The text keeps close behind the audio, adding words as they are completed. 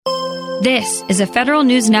This is a Federal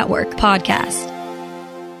News Network podcast.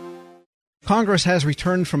 Congress has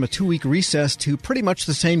returned from a 2-week recess to pretty much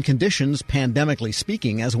the same conditions, pandemically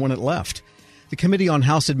speaking, as when it left. The Committee on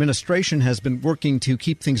House Administration has been working to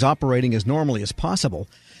keep things operating as normally as possible.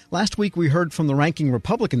 Last week, we heard from the ranking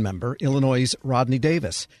Republican member, Illinois' Rodney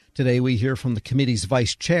Davis. Today, we hear from the committee's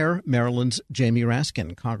vice chair, Maryland's Jamie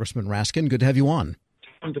Raskin. Congressman Raskin, good to have you on.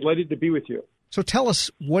 I'm delighted to be with you. So tell us,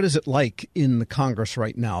 what is it like in the Congress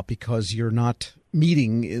right now? Because you're not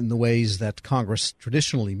meeting in the ways that Congress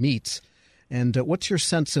traditionally meets. And what's your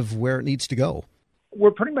sense of where it needs to go?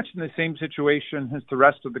 We're pretty much in the same situation as the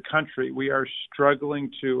rest of the country. We are struggling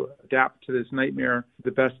to adapt to this nightmare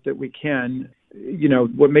the best that we can. You know,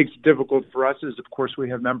 what makes it difficult for us is, of course, we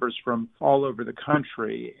have members from all over the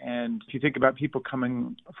country. And if you think about people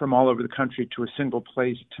coming from all over the country to a single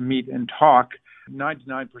place to meet and talk,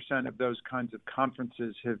 99% of those kinds of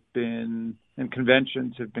conferences and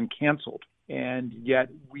conventions have been canceled. And yet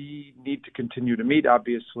we need to continue to meet,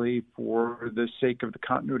 obviously, for the sake of the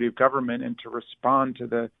continuity of government and to respond to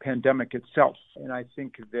the pandemic itself. And I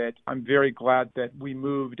think that I'm very glad that we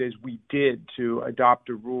moved as we did to adopt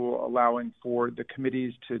a rule allowing for the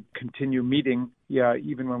committees to continue meeting,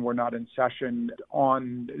 even when we're not in session,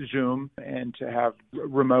 on Zoom, and to have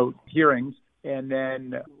remote hearings. And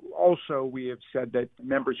then also we have said that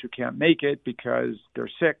members who can't make it because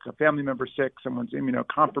they're sick, a family member sick, someone's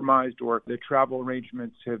immunocompromised, or the travel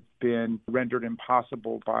arrangements have been rendered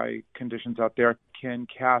impossible by conditions out there, can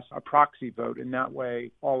cast a proxy vote. In that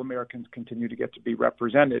way, all Americans continue to get to be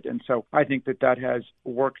represented. And so I think that has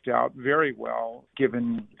worked out very well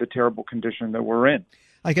given the terrible condition that we're in.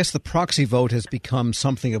 I guess the proxy vote has become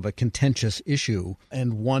something of a contentious issue.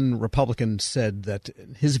 And one Republican said that,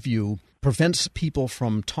 in his view, prevents people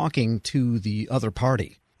from talking to the other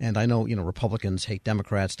party. And I know, Republicans hate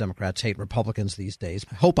Democrats, Democrats hate Republicans these days.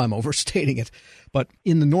 I hope I'm overstating it. But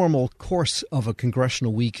in the normal course of a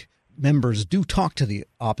congressional week, members do talk to the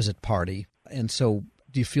opposite party. And so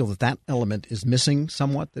do you feel that element is missing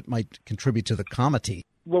somewhat that might contribute to the comity?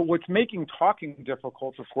 Well, what's making talking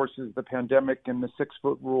difficult, of course, is the pandemic and the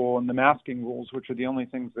 6-foot rule and the masking rules, which are the only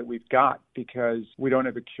things that we've got because we don't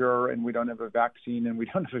have a cure and we don't have a vaccine and we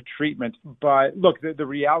don't have a treatment. But look, the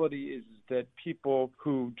reality is that people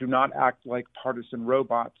who do not act like partisan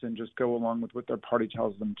robots and just go along with what their party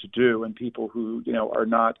tells them to do, and people who, are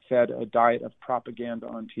not fed a diet of propaganda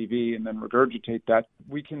on TV and then regurgitate that,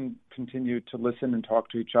 we can continue to listen and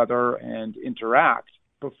talk to each other and interact.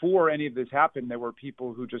 Before any of this happened, there were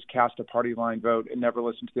people who just cast a party line vote and never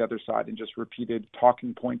listened to the other side and just repeated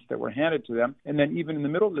talking points that were handed to them. And then even in the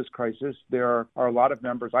middle of this crisis, there are a lot of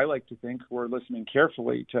members, I like to think, who are listening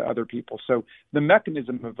carefully to other people. So the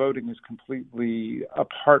mechanism of voting is completely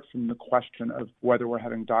apart from the question of whether we're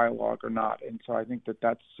having dialogue or not. And so I think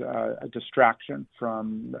that's a distraction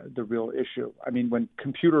from the real issue. I mean, when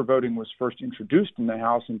computer voting was first introduced in the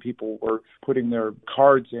House and people were putting their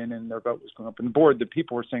cards in and their vote was going up on the board, the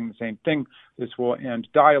people were saying the same thing. This will end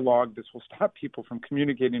dialogue. This will stop people from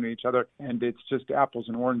communicating to each other. And it's just apples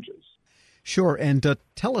and oranges. Sure. And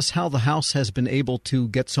tell us how the House has been able to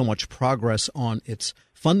get so much progress on its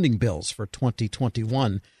funding bills for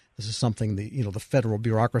 2021. This is something the federal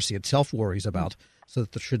bureaucracy itself worries about, so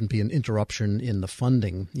that there shouldn't be an interruption in the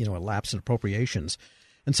funding, a lapse in appropriations.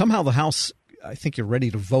 And somehow the House, I think you're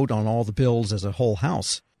ready to vote on all the bills as a whole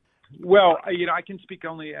House. Well, I can speak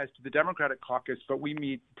only as to the Democratic caucus, but we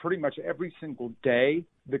meet pretty much every single day.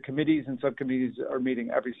 The committees and subcommittees are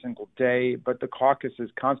meeting every single day, but the caucus is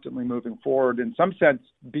constantly moving forward. In some sense,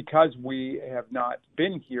 because we have not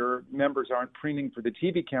been here, members aren't preening for the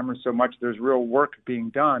TV cameras so much. There's real work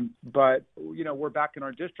being done. But, we're back in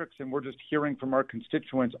our districts and we're just hearing from our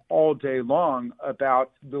constituents all day long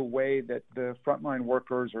about the way that the frontline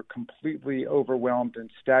workers are completely overwhelmed and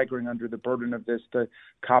staggering under the burden of this. The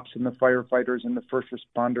cops and the firefighters and the first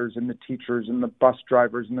responders and the teachers and the bus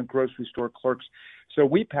drivers and the grocery store clerks. So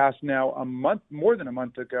we passed now more than a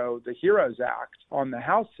month ago, the HEROES Act on the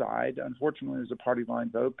House side. Unfortunately, it was a party line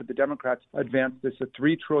vote, but the Democrats advanced this, a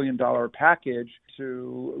 $3 trillion package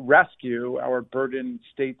to rescue our burdened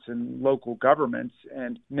states and local governments.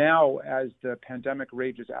 And now, as the pandemic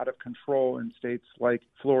rages out of control in states like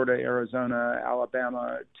Florida, Arizona,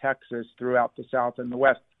 Alabama, Texas, throughout the South and the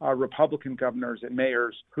West, Republican governors and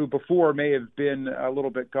mayors who before may have been a little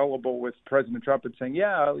bit gullible with President Trump and saying,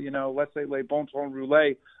 let's say les bon temps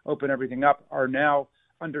roulés, open everything up, are now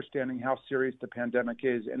understanding how serious the pandemic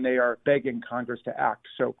is, and they are begging Congress to act.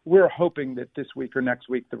 So we're hoping that this week or next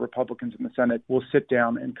week, the Republicans in the Senate will sit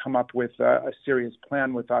down and come up with a serious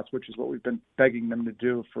plan with us, which is what we've been begging them to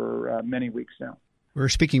do for many weeks now. We're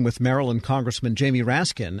speaking with Maryland Congressman Jamie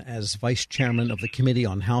Raskin as Vice Chairman of the Committee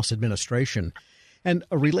on House Administration. And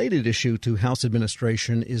a related issue to House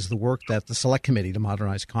administration is the work that the Select Committee to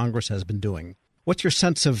Modernize Congress has been doing. What's your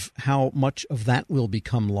sense of how much of that will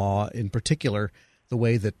become law, in particular the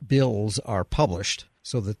way that bills are published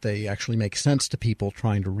so that they actually make sense to people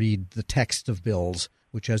trying to read the text of bills,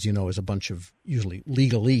 which, as you know, is a bunch of usually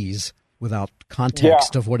legalese without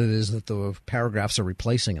context of what it is that the paragraphs are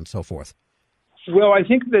replacing and so forth? Well, I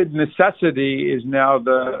think that necessity is now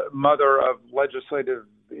the mother of legislative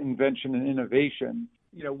invention and innovation.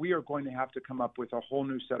 You know, we are going to have to come up with a whole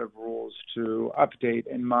new set of rules to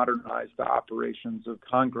update and modernize the operations of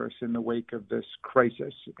Congress in the wake of this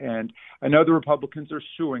crisis. And I know the Republicans are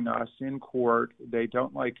suing us in court. They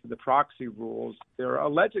don't like the proxy rules. They're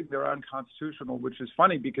alleging they're unconstitutional, which is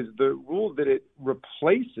funny because the rule that it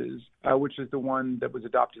replaces, which is the one that was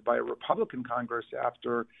adopted by a Republican Congress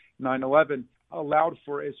after 9/11, allowed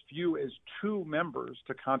for as few as 2 members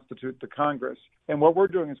to constitute the Congress. And what we're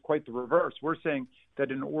doing is quite the reverse. We're saying that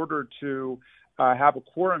in order to have a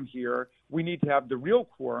quorum here, we need to have the real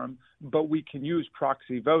quorum, but we can use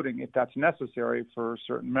proxy voting if that's necessary for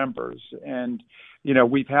certain members. And, you know,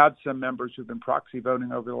 we've had some members who've been proxy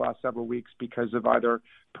voting over the last several weeks because of either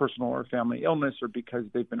personal or family illness or because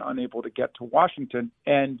they've been unable to get to Washington.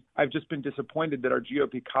 And I've just been disappointed that our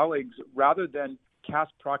GOP colleagues, rather than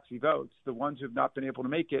cast proxy votes, the ones who have not been able to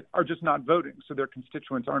make it are just not voting. So their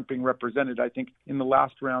constituents aren't being represented. I think in the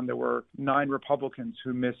last round, there were 9 Republicans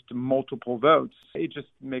who missed multiple votes. It just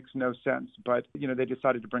makes no sense. But, you know, they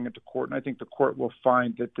decided to bring it to court. And I think the court will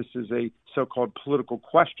find that this is a so-called political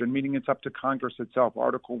question, meaning it's up to Congress itself.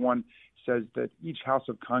 Article 1 says that each House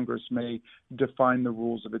of Congress may define the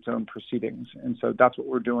rules of its own proceedings. And so that's what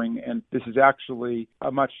we're doing. And this is actually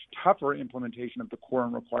a much tougher implementation of the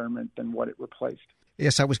quorum requirement than what it replaced.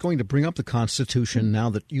 Yes, I was going to bring up the Constitution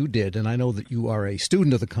now that you did, and I know that you are a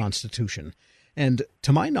student of the Constitution. And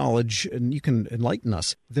to my knowledge, and you can enlighten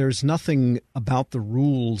us, there's nothing about the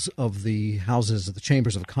rules of the houses of the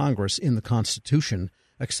chambers of Congress in the Constitution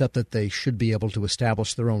except that they should be able to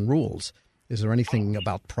establish their own rules. Is there anything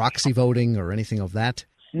about proxy voting or anything of that?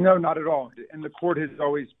 No, not at all. And the court has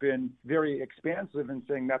always been very expansive in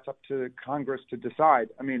saying that's up to Congress to decide.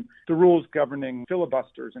 I mean, the rules governing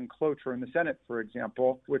filibusters and cloture in the Senate, for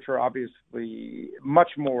example, which are obviously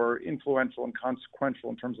much more influential and consequential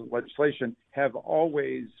in terms of legislation, have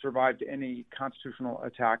always survived any constitutional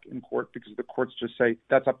attack in court because the courts just say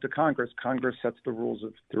that's up to Congress. Congress sets the rules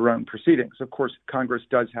of their own proceedings. Of course, Congress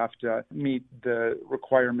does have to meet the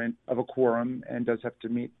requirement of a quorum and does have to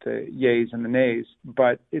meet the yeas and the nays,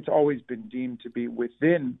 but it's always been deemed to be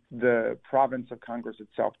within the province of Congress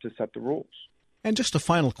itself to set the rules. And just a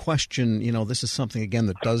final question, you know, this is something, again,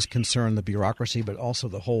 that does concern the bureaucracy, but also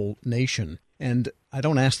the whole nation. And I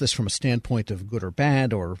don't ask this from a standpoint of good or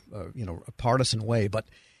bad or, a partisan way, but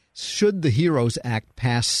should the HEROES Act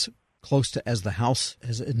pass close to as the House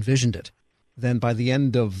has envisioned it, then by the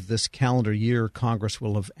end of this calendar year, Congress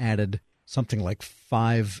will have added something like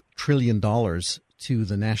 $5 trillion to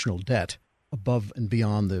the national debt, above and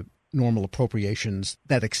beyond the normal appropriations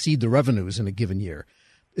that exceed the revenues in a given year.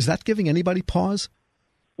 Is that giving anybody pause?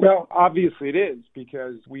 Well, obviously it is,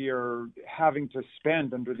 because we are having to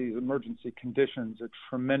spend under these emergency conditions a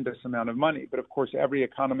tremendous amount of money. But of course, every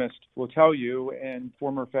economist will tell you, and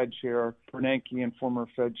former Fed Chair Bernanke and former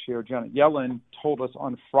Fed Chair Janet Yellen told us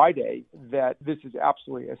on Friday that this is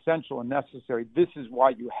absolutely essential and necessary. This is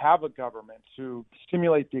why you have a government, to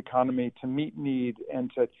stimulate the economy, to meet need, and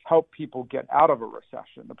to help people get out of a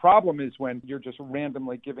recession. The problem is when you're just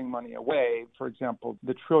randomly giving money away. For example,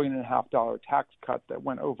 the $1.5 trillion tax cut that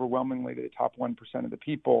went overwhelmingly to the top 1% of the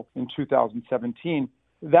people in 2017.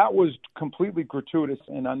 That was completely gratuitous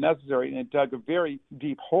and unnecessary, and it dug a very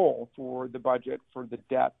deep hole for the budget, for the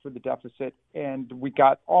debt, for the deficit, and we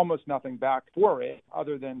got almost nothing back for it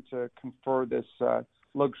other than to confer this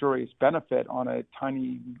luxurious benefit on a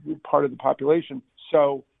tiny part of the population.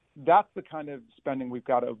 So that's the kind of spending we've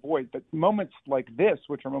got to avoid. But moments like this,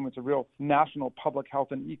 which are moments of real national public health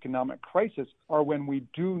and economic crisis, are when we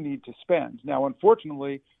do need to spend. Now,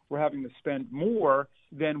 unfortunately, we're having to spend more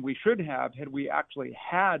than we should have had we actually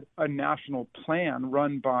had a national plan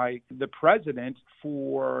run by the president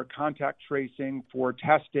for contact tracing, for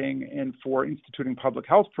testing, and for instituting public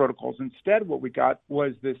health protocols. Instead, what we got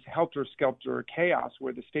was this helter-skelter chaos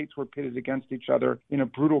where the states were pitted against each other in a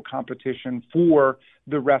brutal competition for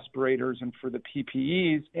the respirators and for the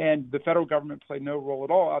PPEs, and the federal government played no role at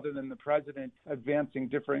all other than the president advancing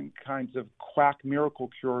different kinds of quack miracle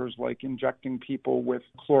cures like injecting people with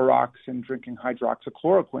Clorox and drinking hydroxychloroquine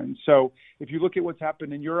hydroxychloroquine. So if you look at what's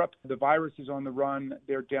happened in Europe, the virus is on the run.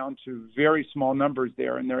 They're down to very small numbers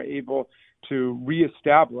there, and they're able to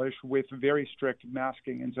reestablish with very strict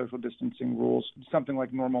masking and social distancing rules something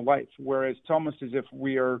like normal life, whereas it's almost as if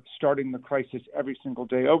we are starting the crisis every single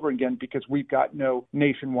day over again because we've got no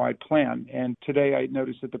nationwide plan. And today I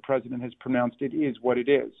noticed that the president has pronounced it is what it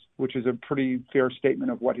is, which is a pretty fair statement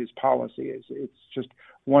of what his policy is. It's just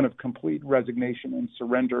one of complete resignation and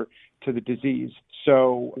surrender to the disease.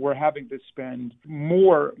 So we're having to spend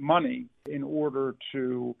more money in order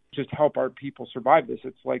to just help our people survive this.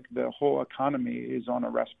 It's like the whole economy is on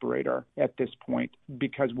a respirator at this point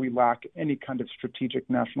because we lack any kind of strategic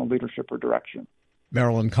national leadership or direction.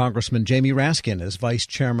 Maryland Congressman Jamie Raskin is vice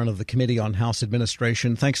chairman of the Committee on House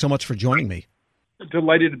Administration. Thanks so much for joining me.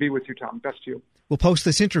 Delighted to be with you, Tom. Best to you. We'll post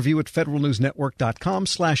this interview at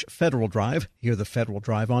federalnewsnetwork.com/Federal Drive. Hear the Federal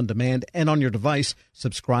Drive on demand and on your device.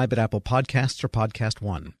 Subscribe at Apple Podcasts or Podcast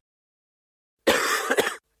One.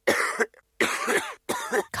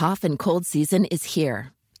 Cough and cold season is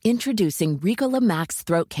here. Introducing Ricola Max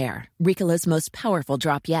Throat Care, Ricola's most powerful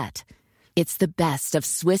drop yet. It's the best of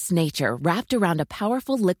Swiss nature wrapped around a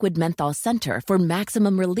powerful liquid menthol center for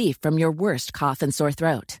maximum relief from your worst cough and sore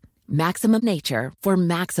throat. Maximum nature for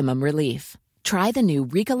maximum relief. Try the new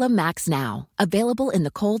Ricola Max now, available in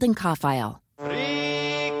the cold and cough aisle.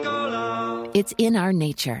 Ricola. It's in our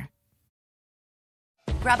nature.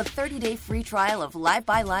 Grab a 30-day free trial of Live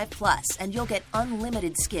by Live Plus, and you'll get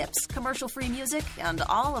unlimited skips, commercial-free music, and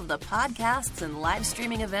all of the podcasts and live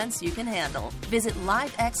streaming events you can handle. Visit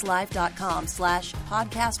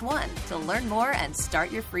livexlive.com/podcast1 to learn more and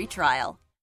start your free trial.